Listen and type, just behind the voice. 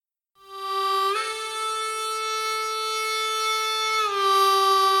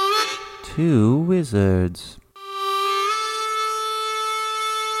Two wizards.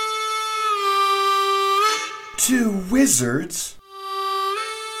 Two wizards?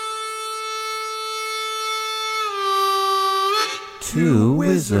 Two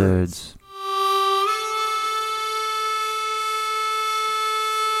wizards.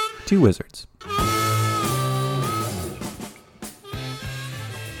 Two wizards.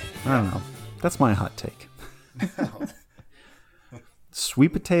 I don't know. That's my hot take. Sweet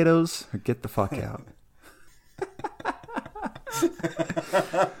potatoes or get the fuck out.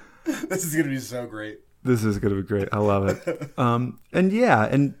 This is going to be so great. This is going to be great. I love it.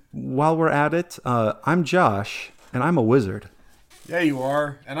 And while we're at it, I'm Josh, and I'm a wizard. Yeah, you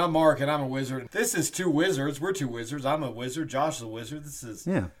are. And I'm Mark, and I'm a wizard. This is Two Wizards. We're two wizards. I'm a wizard. Josh is a wizard. This is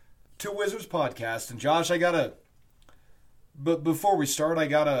Two Wizards podcast. And Josh, but before we start, I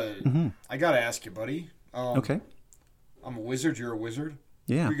gotta ask you, buddy. Okay. I'm a wizard. You're a wizard.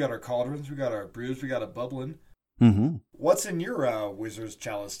 Yeah. We got our cauldrons. We got our brews. We got a bubbling. Mm-hmm. What's in your wizard's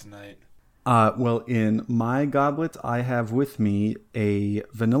chalice tonight? Well, in my goblet, I have with me a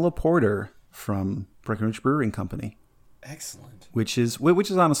vanilla porter from Breckenridge Brewing Company. Excellent. Which is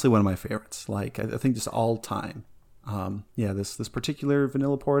honestly one of my favorites. Like, I think just all time. This particular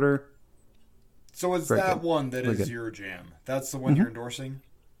vanilla porter. So it's that good. One that is your jam. That's the one you're endorsing?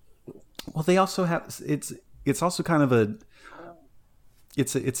 Well, they also have it's also kind of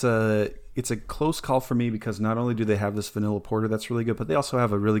it's a close call for me because not only do they have this vanilla porter that's really good, but they also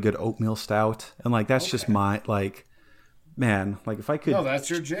have a really good oatmeal stout. And like that's just my if I could. No, that's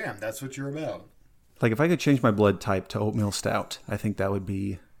your jam. That's what you're about. Like if I could change my blood type to oatmeal stout, I think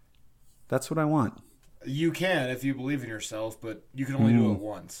that's what I want. You can if you believe in yourself, but you can only do it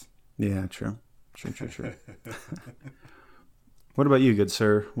once. Yeah, true. What about you, good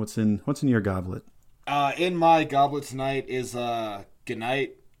sir? What's in your goblet? In my goblet tonight is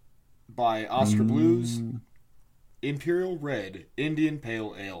Goodnight by Oscar Blues Imperial Red Indian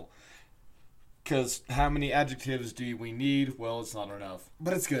Pale Ale. Because how many adjectives do we need? Well, it's not enough,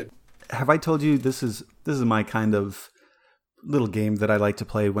 but it's good. Have I told you this is my kind of little game that I like to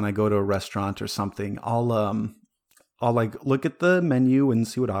play when I go to a restaurant or something? I'll like look at the menu and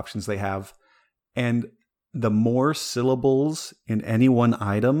see what options they have, and the more syllables in any one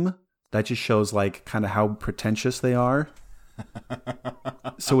item, that just shows like kind of how pretentious they are.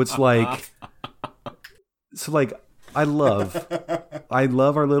 So it's like, I love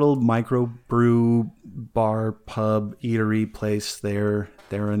our little microbrew bar, pub, eatery place there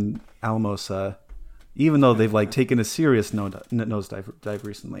in Alamosa, even though they've like taken a serious nosedive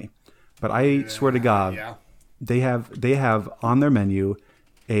recently. But I swear to God, they have on their menu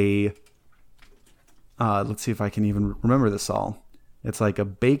a, let's see if I can even remember this all. It's like a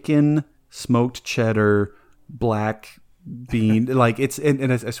bacon, smoked cheddar, black bean. Like it's,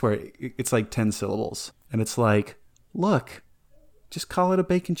 and I swear it's like 10 syllables. And it's like, look, just call it a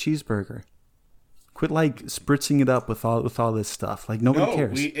bacon cheeseburger. Quit like spritzing it up with all this stuff. Like nobody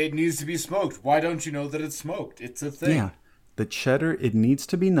cares. It needs to be smoked. Why don't you know that it's smoked? It's a thing. Yeah. The cheddar, it needs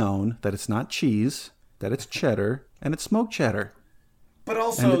to be known that it's not cheese, that it's cheddar, and it's smoked cheddar. But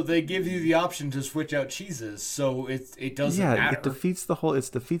also, they give you the option to switch out cheeses, so it doesn't matter. Yeah, it defeats the whole.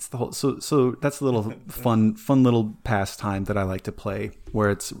 So that's a little fun little pastime that I like to play,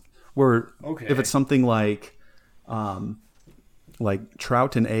 where if it's something like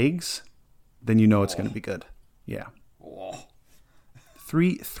trout and eggs, then you know it's going to be good. Yeah. Oh.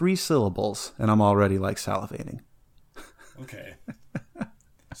 Three syllables, and I'm already like salivating. Okay.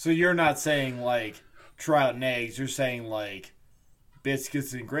 So you're not saying like trout and eggs. You're saying like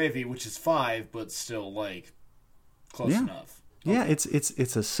biscuits and gravy, which is 5, but still like close enough. Okay. Yeah, it's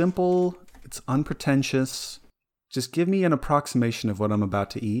a simple, it's unpretentious. Just give me an approximation of what I'm about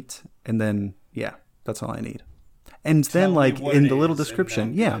to eat, and then that's all I need. And then like in the little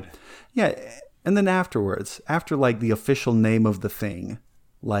description, and then afterwards, after like the official name of the thing,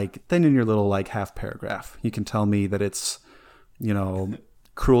 like then in your little like half paragraph, you can tell me that it's,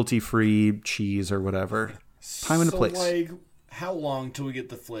 cruelty-free cheese or whatever. Time and a place. Like, how long till we get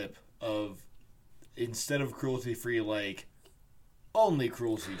the flip of instead of cruelty-free, like only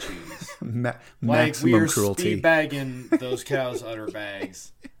cruelty cheese? Maximum we are cruelty. Speed bagging those cows' udder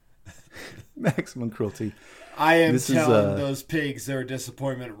bags. Maximum cruelty. I am telling those pigs their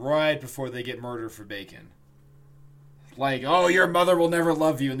disappointment right before they get murdered for bacon. Like, oh, your mother will never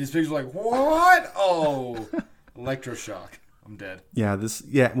love you, and these pigs are like, what? Oh, electroshock. I'm dead. Yeah.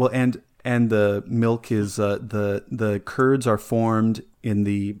 Well, and the milk is the curds are formed in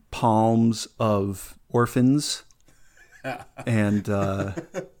the palms of orphans, and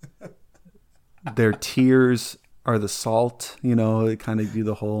their tears are the salt. They kind of do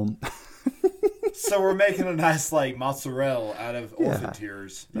the whole. So we're making a nice like mozzarella out of Yeah. orphan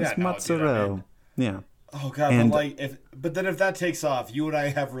tears. That's no, dude, mozzarella. Yeah. oh god, And- but like but then if that takes off, you and I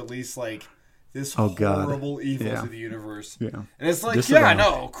have released like this Oh, God. horrible evil Yeah. to the universe. Yeah. And it's like,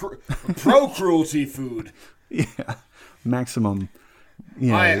 Disavow. pro cruelty food. Yeah. Maximum.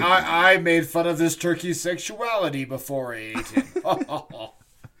 Yeah. I made fun of this turkey's sexuality before I ate it.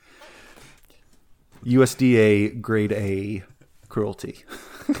 USDA grade A cruelty.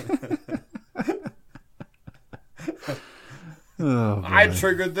 Oh, I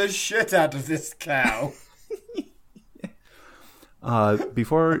triggered the shit out of this cow.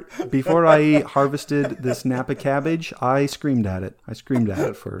 before I harvested this Napa cabbage, I screamed at it.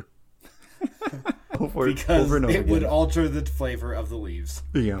 for Because over and over it would again. alter the flavor of the leaves.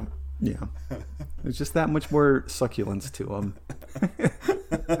 Yeah. There's just that much more succulence to them.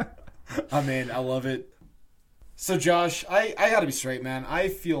 I mean, I love it. So, Josh, I gotta be straight, man. I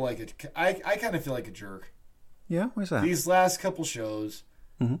feel like I kind of feel like a jerk. Yeah, where's that? These last couple shows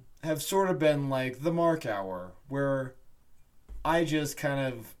Mm-hmm. have sort of been like the Mark Hour, where I just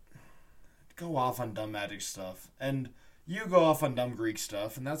kind of go off on dumb magic stuff, and you go off on dumb Greek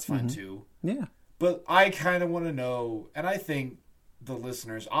stuff, and that's fine too. Yeah. But I kind of want to know, and I think the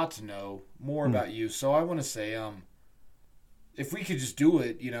listeners ought to know more about you. So I want to say, if we could just do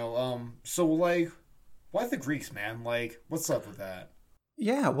it, so like, why the Greeks, man? Like, what's up with that?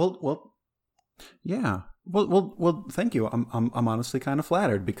 Yeah. Well. Yeah. Well. Thank you. I'm honestly kind of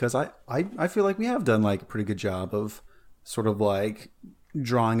flattered because I feel like we have done like a pretty good job of sort of like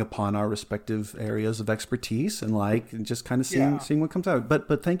drawing upon our respective areas of expertise and like just kind of seeing what comes out.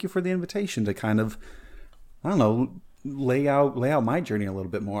 But thank you for the invitation to kind of, I don't know, lay out my journey a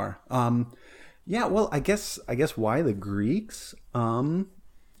little bit more. Yeah. Well, I guess why the Greeks?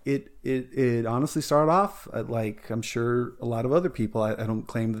 It honestly started off like I'm sure a lot of other people. I don't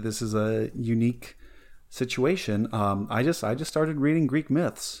claim that this is a unique situation. I just started reading Greek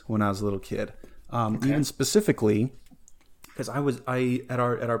myths when I was a little kid. Even specifically because I at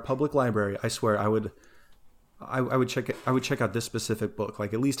our public library, I swear I would check out this specific book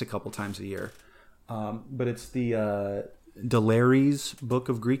like at least a couple times a year. But it's the Delaire's Book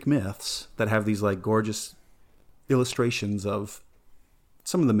of Greek Myths that have these like gorgeous illustrations of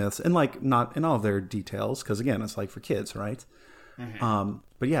some of the myths and like not in all of their details because again it's like for kids, right?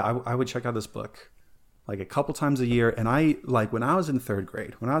 But yeah, I would check out this book like a couple times a year, and I like when I was in third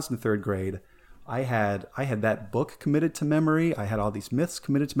grade, I had that book committed to memory. I had all these myths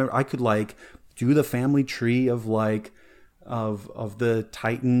committed to memory. I could like do the family tree of like of the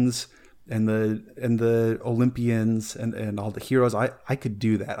Titans and the Olympians and all the heroes. I could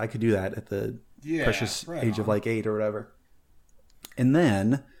do that. I could do that at the precious age of like 8 or whatever. And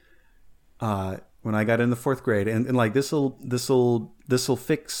then when I got into fourth grade, and like this'll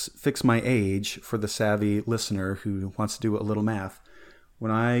fix my age for the savvy listener who wants to do a little math. When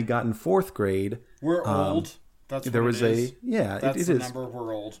I got in fourth grade, we're old. That's what there was it is. That's the is. number.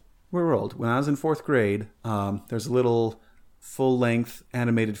 We're old. We're old. When I was in fourth grade, there's a little full-length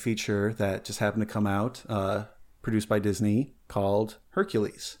animated feature that just happened to come out, produced by Disney, called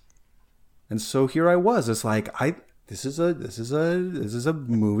Hercules. And so here I was. It's like this is a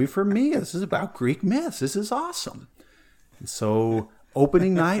movie for me. This is about Greek myths. This is awesome. And so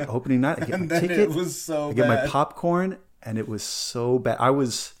opening night, I get And my then ticket. it was so I get my bad. popcorn, and it was so bad. I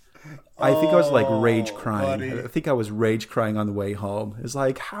think I was like rage crying. buddy. I think I was rage crying on the way home. It's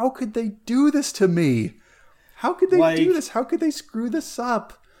like, how could they do this to me? How could they do Like- this? How could they screw this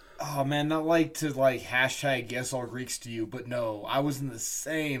up? Oh man, not like to like hashtag guess all Greeks to you, but no, I was in the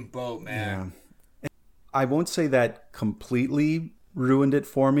same boat, man. I won't say that completely ruined it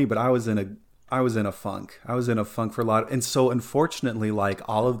for me, but I was in a funk. I was in a funk for a lot. And so unfortunately, like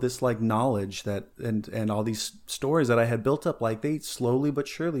all of this like knowledge that and all these stories that I had built up, like they slowly but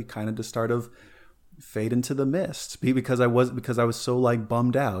surely kind of just start of fade into the mist. Because I was so like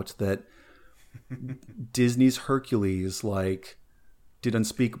bummed out that Disney's Hercules like did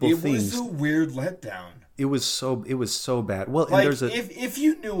unspeakable It things. was a weird letdown. It was so bad. Well, Like and there's if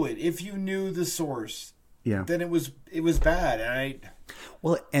you knew it, if you knew the source, yeah. then it was bad. And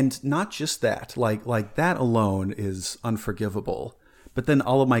Well, and not just that, like that alone is unforgivable. But then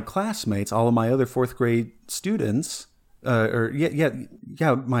all of my classmates, all of my other fourth grade students, all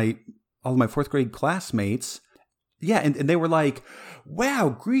of my fourth grade classmates, and they were like, "Wow,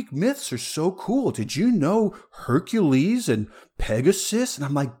 Greek myths are so cool. Did you know Hercules and Pegasus?" And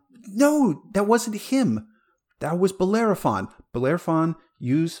I'm like, "No, that wasn't him. That was Bellerophon. Bellerophon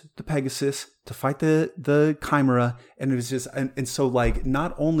used the Pegasus to fight the Chimera, and it was just and so like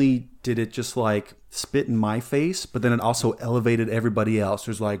not only did it just like spit in my face, but then it also elevated everybody else.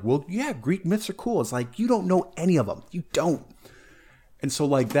 There's like, well, yeah, Greek myths are cool. It's like, you don't know any of them. You don't. And so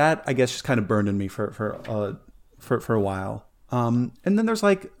like that, I guess, just kind of burned in me for a while. And then there's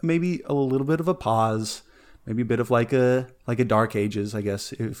like maybe a little bit of a pause, maybe a bit of like a dark ages, I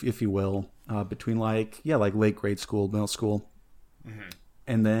guess, if you will, between like late grade school, middle school. Mm-hmm.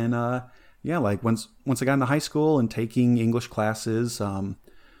 And then, like once I got into high school and taking English classes,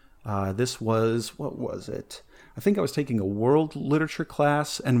 this was, what was it? I think I was taking a world literature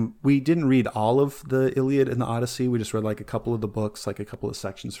class, and we didn't read all of the Iliad and the Odyssey. We just read like a couple of the books, like a couple of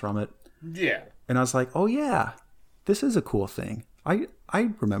sections from it. Yeah. And I was like, oh yeah, this is a cool thing. I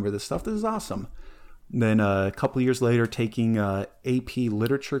remember this stuff. This is awesome. And then a couple of years later, taking a AP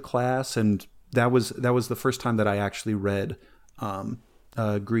literature class, and that was the first time that I actually read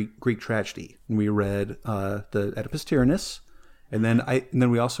Greek tragedy. And we read the Oedipus Tyrannus, and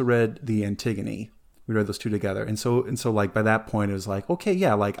then we also read the Antigone. We read those two together. And so like by that point it was like, okay,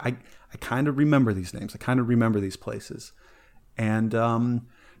 yeah, like I kind of remember these names. I kind of remember these places. And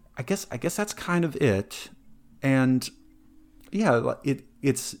I guess that's kind of it. And yeah,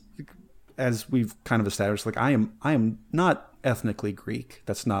 it's as we've kind of established, like I am not ethnically Greek.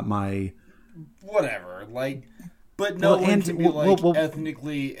 That's not my whatever. Like, but no one can be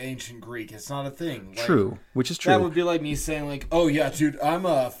ethnically ancient Greek. It's not a thing. Like, true, which is true. That would be like me saying like, oh yeah, dude, I'm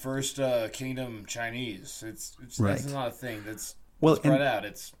a first kingdom Chinese. It's right. That's not a thing. That's spread out.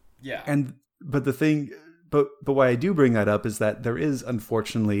 It's yeah. But the thing, but why I do bring that up is that there is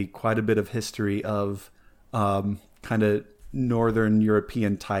unfortunately quite a bit of history of kind of Northern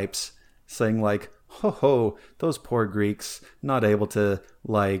European types saying like, ho, those poor Greeks, not able to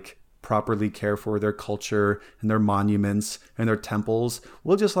like properly care for their culture and their monuments and their temples.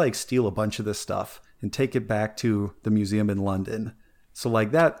 We'll just like steal a bunch of this stuff and take it back to the museum in London. So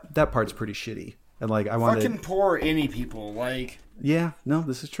like that part's pretty shitty. And like I want fucking poor any people, like, yeah, no,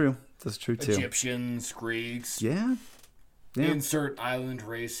 this is true. This is true too. Egyptians, Greeks. Yeah. Insert island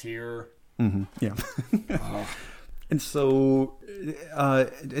race here. Mm-hmm. Yeah. And so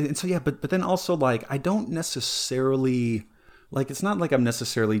yeah, but then also like I don't necessarily like, it's not like I'm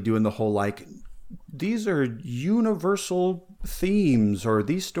necessarily doing the whole like, these are universal themes or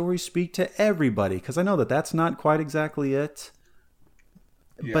these stories speak to everybody, because I know that that's not quite exactly it.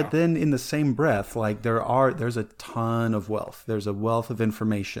 Yeah. But then in the same breath, like there's a ton of wealth. There's a wealth of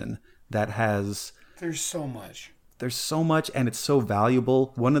information that has... There's so much. And it's so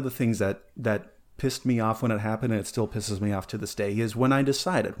valuable. One of the things that pissed me off when it happened, and it still pisses me off to this day, is when I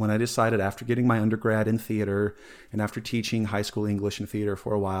decided after getting my undergrad in theater and after teaching high school English and theater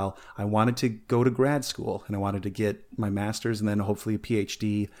for a while, I wanted to go to grad school and I wanted to get my master's and then hopefully a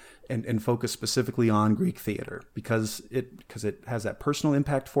PhD and focus specifically on Greek theater because it has that personal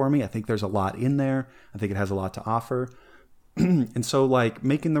impact for me. I think there's a lot in there. I think it has a lot to offer. And so like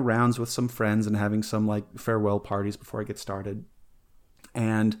making the rounds with some friends and having some like farewell parties before I get started.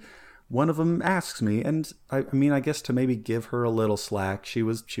 And one of them asks me, and I mean, I guess to maybe give her a little slack, she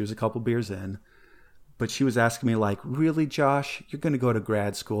was a couple beers in, but she was asking me like, really, Josh, you're going to go to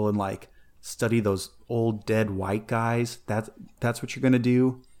grad school and like study those old dead white guys? That's what you're going to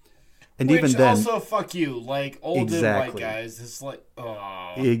do? And which even then, also fuck you, like old dead white guys. It's like,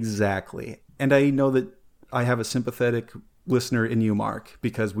 oh. Exactly. And I know that I have a sympathetic listener in you, Mark,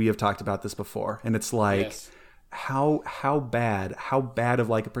 because we have talked about this before, and it's like, yes. How bad of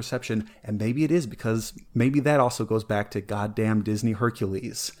like a perception, and maybe it is because maybe that also goes back to goddamn Disney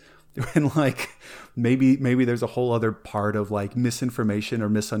Hercules, and like maybe there's a whole other part of like misinformation or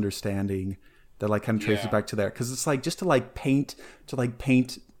misunderstanding that like kind of traces back to there, because it's like just to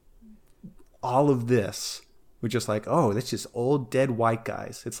paint all of this with just like, oh, that's just old dead white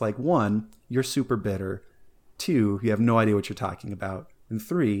guys. It's like, one, you're super bitter, two, you have no idea what you're talking about, and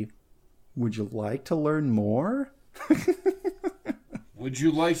three, would you like to learn more? Would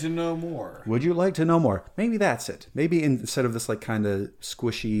you like to know more? Would you like to know more? Maybe that's it. Maybe instead of this like kind of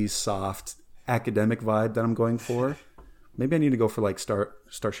squishy, soft academic vibe that I'm going for, maybe I need to go for like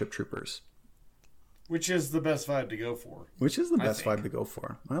Starship Troopers. Which is the best vibe to go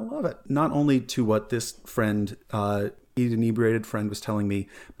for. I love it. Not only to what this friend, inebriated friend, was telling me,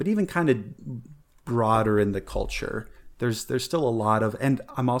 but even kind of broader in the culture. There's still a lot of, and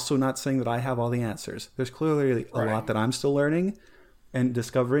I'm also not saying that I have all the answers. There's clearly a lot that I'm still learning and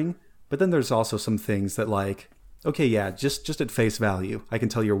discovering, but then there's also some things that like, okay, yeah, just at face value, I can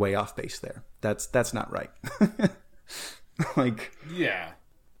tell you're way off base there. That's not right. Like, yeah.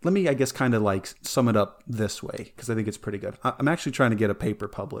 Let me, I guess, kind of like sum it up this way, because I think it's pretty good. I'm actually trying to get a paper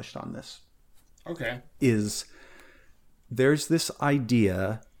published on this. Okay. There's this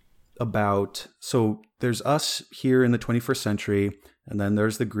idea about, so there's us here in the 21st century, and then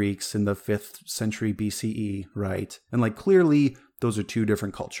there's the Greeks in the 5th century BCE, right? And like clearly those are two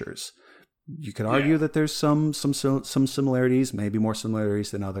different cultures. You could argue that there's some similarities, maybe more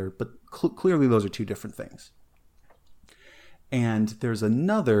similarities than other, but clearly those are two different things. And there's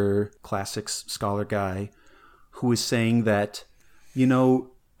another classics scholar guy who is saying that, you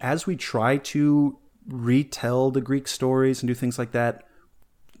know, as we try to retell the Greek stories and do things like that,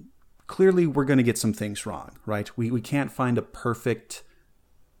 clearly we're going to get some things wrong, right? We can't find a perfect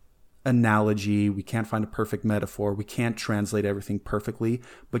analogy. We can't find a perfect metaphor. We can't translate everything perfectly.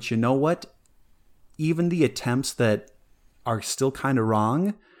 But you know what? Even the attempts that are still kind of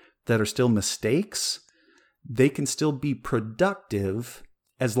wrong, that are still mistakes, they can still be productive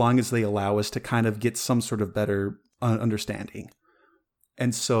as long as they allow us to kind of get some sort of better understanding.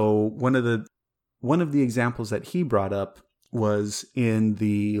 And so one of the examples that he brought up was in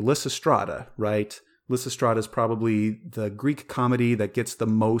the Lysistrata, right? Lysistrata is probably the Greek comedy that gets the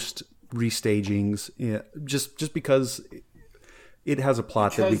most restagings, just because it has a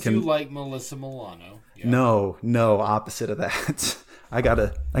plot that we can. Because you like Melissa Milano. Yeah. No, opposite of that. I got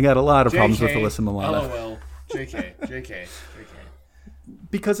a lot of problems with Alyssa Milano. LOL. JK.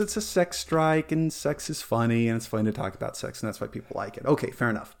 Because it's a sex strike and sex is funny and it's fun to talk about sex and that's why people like it. Okay, fair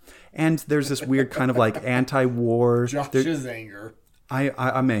enough. And there's this weird kind of like anti-war. Josh's anger.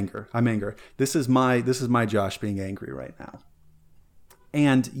 I'm anger. This is my Josh being angry right now.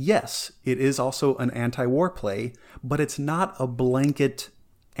 And yes, it is also an anti-war play, but it's not a blanket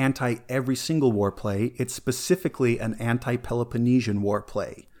anti-every single war play. It's specifically an anti-Peloponnesian war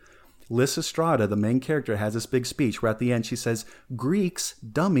play. Lysistrata, the main character, has this big speech where at the end she says, Greeks,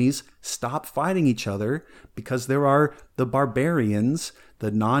 dummies, stop fighting each other because there are the barbarians,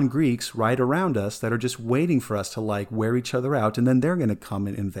 the non-Greeks right around us that are just waiting for us to like wear each other out and then they're going to come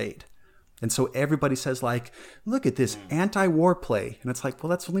and invade. And so everybody says like, look at this anti-war play. And it's like, well,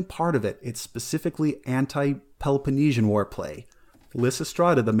 that's only part of it. It's specifically anti-Peloponnesian war play.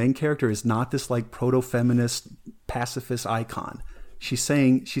 Lysistrata, the main character, is not this like proto-feminist pacifist icon. She's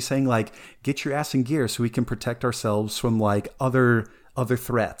saying like, get your ass in gear so we can protect ourselves from like other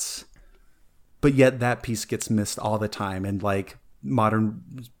threats. But yet that piece gets missed all the time. And like modern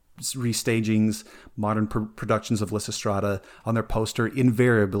restagings, modern productions of Lysistrata on their poster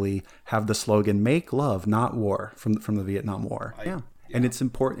invariably have the slogan "Make love, not war" from the Vietnam War. And it's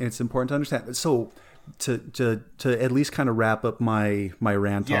important. It's important to understand. So to at least kind of wrap up my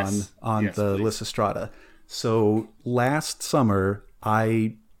rant on the please. Lysistrata. So last summer,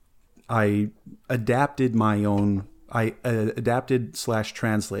 I adapted my own. I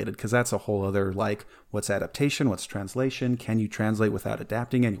adapted/translated because that's a whole other like what's adaptation, what's translation, can you translate without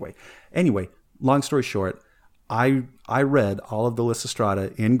adapting? Anyway, long story short, I read all of the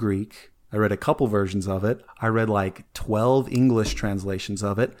Lysistrata in Greek. I read a couple versions of it. I read like 12 English translations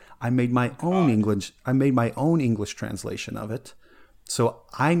of it. I made my own English translation of it. So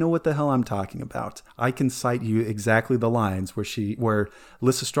I know what the hell I'm talking about. I can cite you exactly the lines where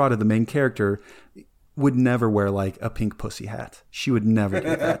Lysistrata, the main character, would never wear like a pink pussy hat. She would never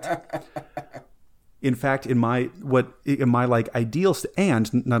do that. In fact, in my like ideal,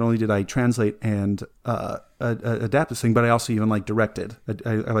 and not only did I translate and adapt this thing, but I also even like directed.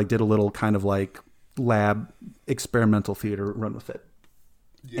 I like did a little kind of like lab experimental theater run with it.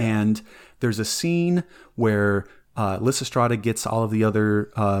 Yeah. And there's a scene where Lysistrata gets all of the other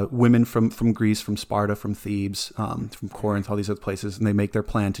women from Greece, from Sparta, from Thebes, from Corinth, all these other places, and they make their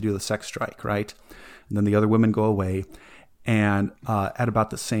plan to do the sex strike, right? And then the other women go away. And at about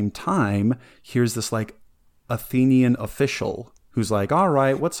the same time, here's this like Athenian official who's like, all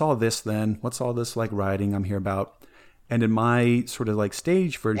right, what's all this then? What's all this like rioting I'm here about? And in my sort of like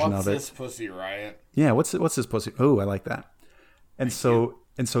stage version of it. What's this pussy riot? Yeah, what's this pussy? Oh, I like that. And so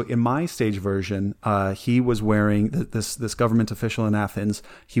in my stage version, he was wearing this government official in Athens.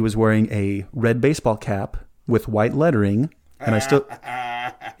 He was wearing a red baseball cap with white lettering, and I still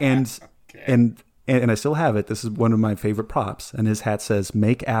and I still have it. This is one of my favorite props, and his hat says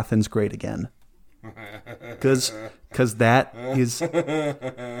 "Make Athens Great Again," because that is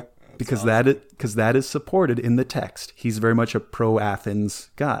supported in the text. He's very much a pro Athens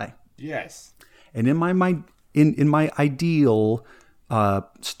guy. Yes. And in my ideal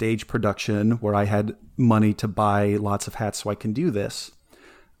stage production where I had money to buy lots of hats so I can do this.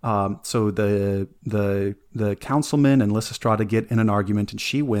 So the councilman and Lysistrata get in an argument and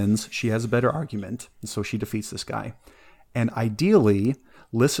she wins. She has a better argument. And so she defeats this guy. And ideally,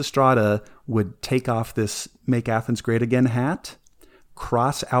 Lysistrata would take off this Make Athens Great Again hat,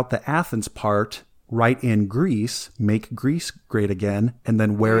 cross out the Athens part write in Greece, make Greece great again, and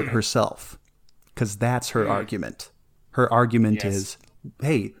then wear it herself. Because that's her argument. Her argument is,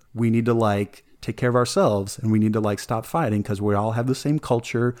 hey, we need to like take care of ourselves and we need to like stop fighting because we all have the same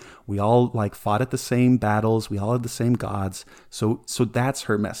culture. We all like fought at the same battles. We all have the same gods. So that's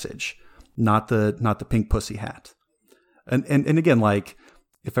her message, not the pink pussy hat. And again, like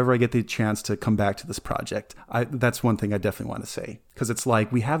if ever I get the chance to come back to this project, that's one thing I definitely want to say, because it's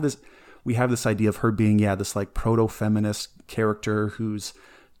like we have this idea of her being this like proto-feminist character who's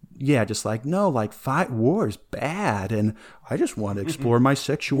just like, no, like war is bad and I just want to explore my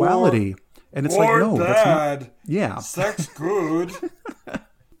sexuality. And it's like, no, bad. That's not, Sex good.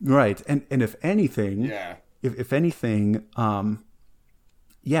 Right. And if anything, if anything,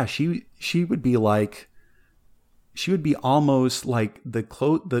 she would be like, she would be almost like the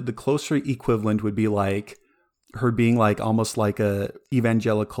closer equivalent would be like her being like almost like a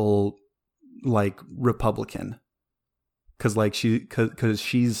evangelical like Republican. Cause like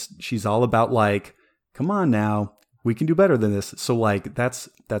she's all about like, come on now, we can do better than this. So like that's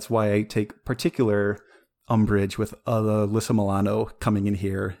why I take particular umbrage with Alyssa Milano coming in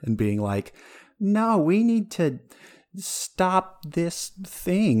here and being like, no, we need to stop this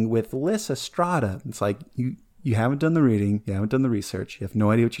thing with Lysistrata. It's like you haven't done the reading, you haven't done the research, you have no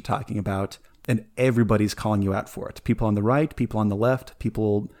idea what you're talking about, and everybody's calling you out for it. People on the right, people on the left,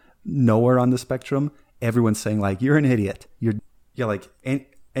 people nowhere on the spectrum. Everyone's saying like, you're an idiot. You're like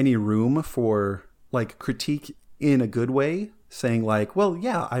any room for like critique in a good way, saying like, well,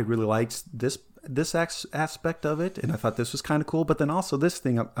 yeah, I really liked this aspect of it, and I thought this was kind of cool, but then also this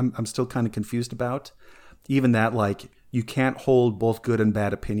thing I'm still kind of confused about. Even that, like, you can't hold both good and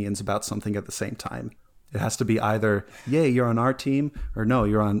bad opinions about something at the same time. It has to be either, yay, you're on our team, or no,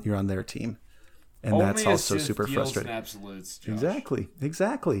 you're on their team, and Only that's also super frustrating. Absolutes, Josh.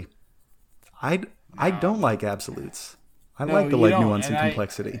 Exactly. I don't like absolutes. I like the like nuance and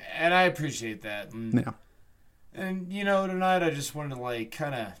complexity. And I appreciate that. And tonight I just wanted to like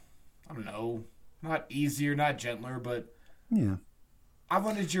kind of, I don't know, not easier, not gentler, but I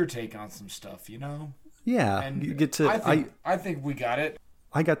wanted your take on some stuff, Yeah, and you get to. I think we got it.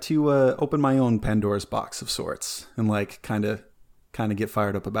 I got to open my own Pandora's box of sorts and like kind of get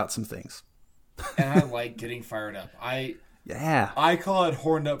fired up about some things. And I like getting fired up. I call it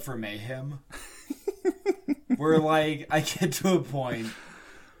horned up for mayhem. Where like I get to a point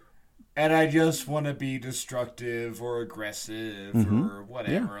and I just want to be destructive or aggressive or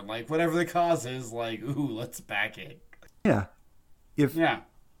whatever. Yeah. Like whatever the cause is, like, ooh, let's back it. Yeah.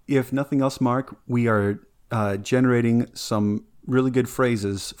 If nothing else, Mark, we are generating some really good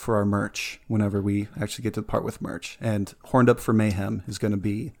phrases for our merch whenever we actually get to the part with merch. And Horned Up for Mayhem is going to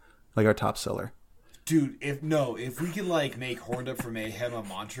be like our top seller. Dude, if we could like make Horned Up for Mayhem a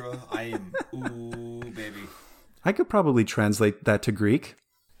mantra, I am ooh baby. I could probably translate that to Greek.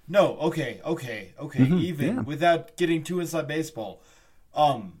 No, okay. Even without getting too inside baseball,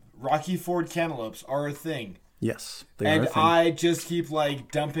 Rocky Ford cantaloupes are a thing. Yes, they are a thing. I just keep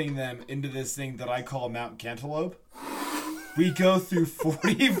like dumping them into this thing that I call Mount Cantaloupe. We go through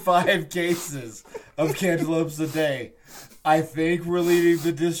 45 cases of cantaloupes a day. I think we're leading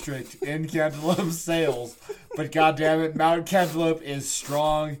the district in cantaloupe sales, but goddammit, Mount Cantaloupe is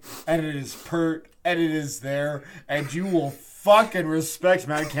strong, and it is pert, and it is there, and you will fucking respect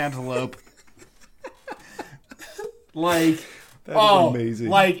Mount Cantaloupe. Like, that is amazing.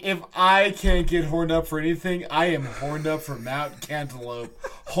 Like, if I can't get horned up for anything, I am horned up for Mount Cantaloupe.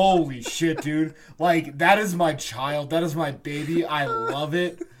 Holy shit, dude. Like, that is my child. That is my baby. I love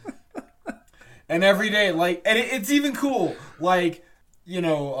it. And every day, like, and it's even cool. Like,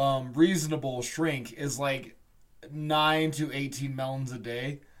 reasonable shrink is like 9 to 18 melons a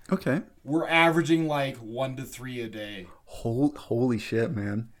day. Okay. We're averaging like 1 to 3 a day. Holy shit,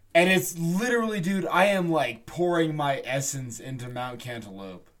 man. And it's literally, dude, I am like pouring my essence into Mount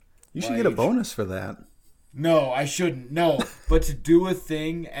Cantaloupe. You should get a bonus for that. No, I shouldn't. No. But to do a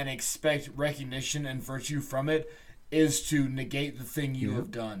thing and expect recognition and virtue from it is to negate the thing you have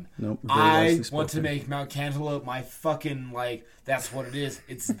done. Nope. I want to make Mount Cantaloupe my fucking, like, that's what it is.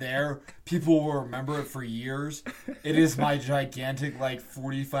 It's there. People will remember it for years. It is my gigantic, like,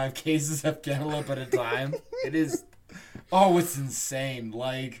 45 cases of cantaloupe at a time. It is, it's insane.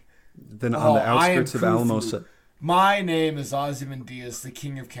 Like, then on the outskirts of Alamosa. My name is Ozymandias, the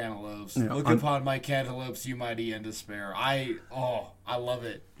king of cantaloupes. Yeah, Look upon my cantaloupes, you mighty and despair. I love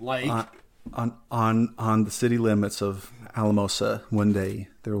it. Like... On the city limits of Alamosa, one day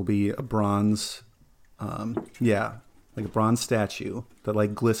there will be a bronze, like a bronze statue that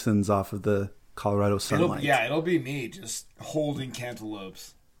like glistens off of the Colorado sunlight. It'll be me just holding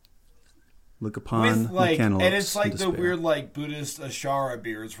cantaloupes. Look upon With like, the cantaloupes and it's like in the despair. weird like Buddhist Ashara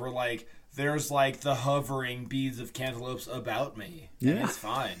beards where like there's like the hovering beads of cantaloupes about me. And Yeah. it's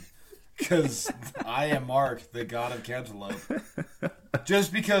fine. Because I am Mark, the god of cantaloupe.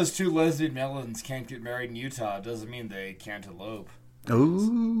 Just because two lesbian melons can't get married in Utah doesn't mean they cantaloupe.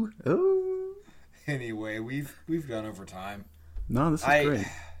 Oh. Anyway, we've gone over time. No, this is great.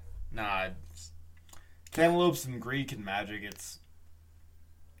 Nah, cantaloupes in Greek and magic, it's...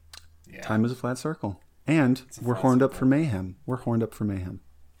 Yeah. Time is a flat circle. And we're flat horned up circle. for mayhem. We're horned up for mayhem.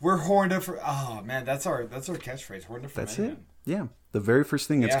 We're horned up for... Oh, man, that's our catchphrase, horned up for That's mayhem. it. Yeah. The very first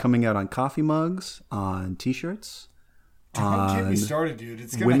thing that's Yeah. coming out on coffee mugs, on t-shirts, Don't get me on started, dude.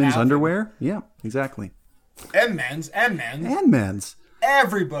 It's gonna women's happen. underwear. Yeah, exactly. And men's. And men's.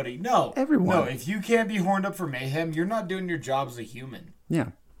 Everybody. No. Everyone. No, if you can't be horned up for mayhem, you're not doing your job as a human. Yeah,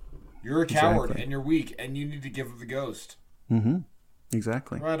 You're a coward Exactly. and you're weak and you need to give up the ghost.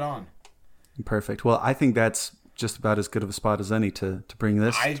 exactly. Right on. Perfect. Well, I think that's just about as good of a spot as any to bring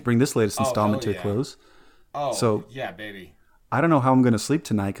this latest Oh, installment hell to a yeah. close. Oh, So- yeah, baby. I don't know how I'm going to sleep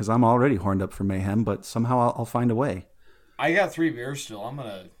tonight because I'm already horned up for mayhem, but somehow I'll find a way. I got 3 beers still. I'm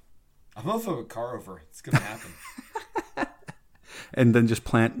gonna flip a car over. It's gonna happen. And then just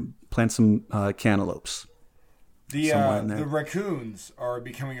plant some cantaloupes. somewhere in there. The raccoons are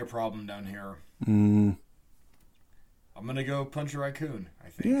becoming a problem down here. I'm gonna go punch a raccoon, I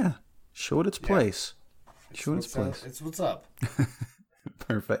think. Yeah. Show it its place. Show it its place. It's what's up.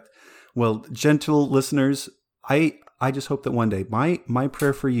 Perfect. Well, gentle listeners, I just hope that one day, my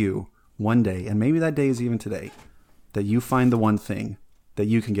prayer for you, one day, and maybe that day is even today, that you find the one thing that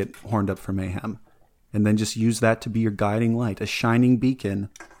you can get horned up for mayhem. And then just use that to be your guiding light, a shining beacon,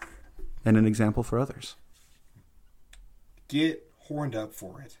 and an example for others. Get horned up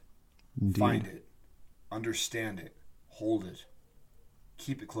for it. Indeed. Find it. Understand it. Hold it.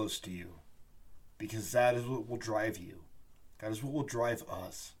 Keep it close to you. Because that is what will drive you. That is what will drive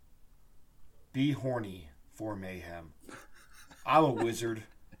us. Be horny for mayhem. I'm a wizard.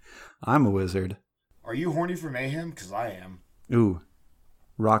 I'm a wizard. Are you horny for mayhem? Because I am. Ooh,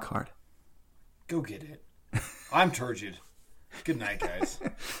 rock hard. Go get it. I'm turgid. Good night, guys.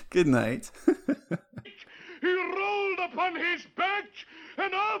 Good night. He rolled upon his back,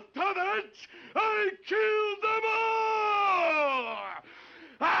 and after that I killed them all!